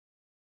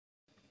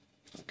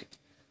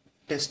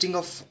Testing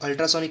of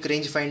ultrasonic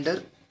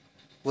rangefinder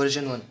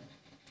version 1.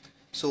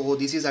 So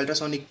this is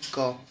ultrasonic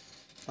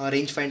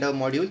rangefinder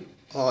module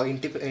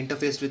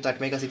interfaced with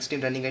atmega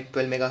 16 running at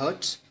 12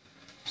 megahertz.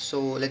 So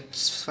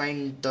let's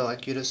find the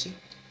accuracy.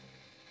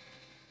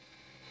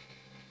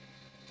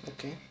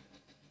 Okay,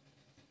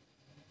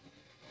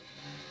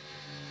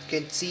 you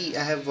can see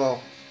I have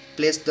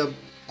placed the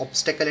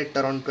obstacle at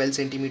around 12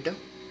 centimeter.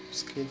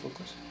 Scale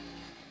focus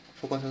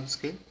on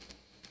scale.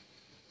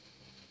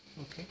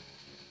 Okay,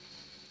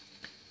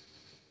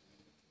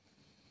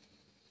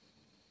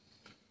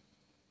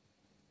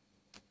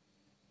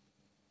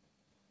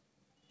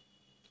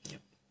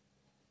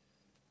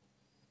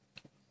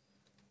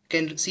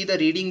 can see the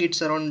reading,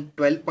 it's around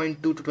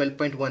 12.2 to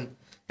 12.1, and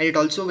it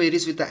also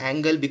varies with the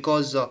angle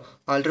because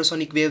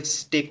ultrasonic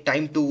waves take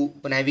time to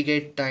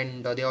navigate,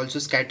 and they also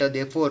scatter,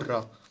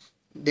 therefore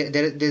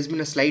there's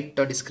been a slight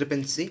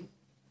discrepancy.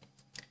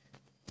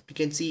 You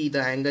can see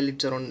the angle,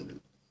 it's around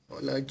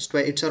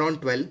it's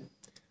around 12.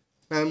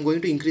 Now I'm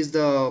going to increase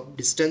the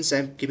distance.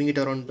 I'm giving it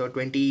around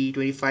 20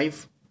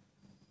 25.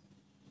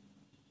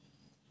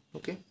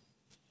 Okay,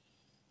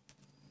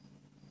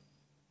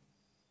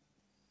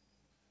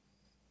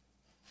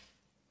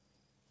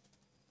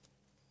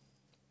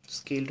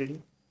 scale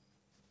reading.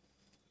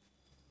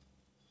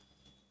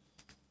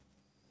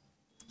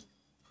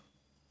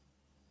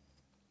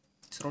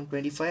 It's around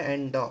 25,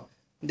 and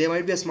there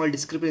might be a small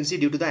discrepancy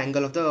due to the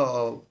angle of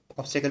the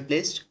obstacle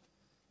placed.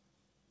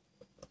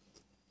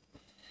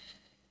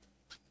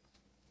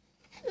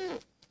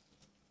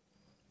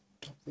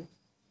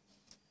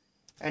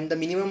 And the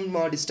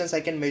minimum distance I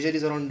can measure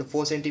is around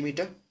 4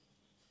 centimeter.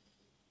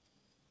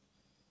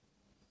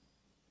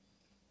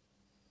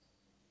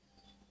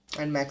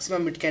 And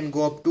maximum it can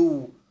go up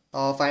to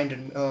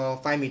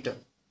 5 meter.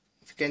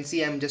 If you can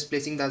see, I'm just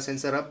placing the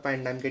sensor up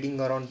and I'm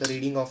getting around the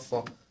reading of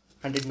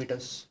 100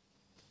 meters.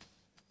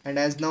 And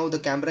as now the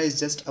camera is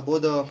just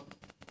above the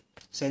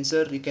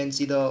sensor, you can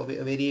see the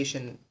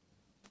variation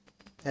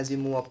as we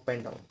move up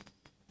and down.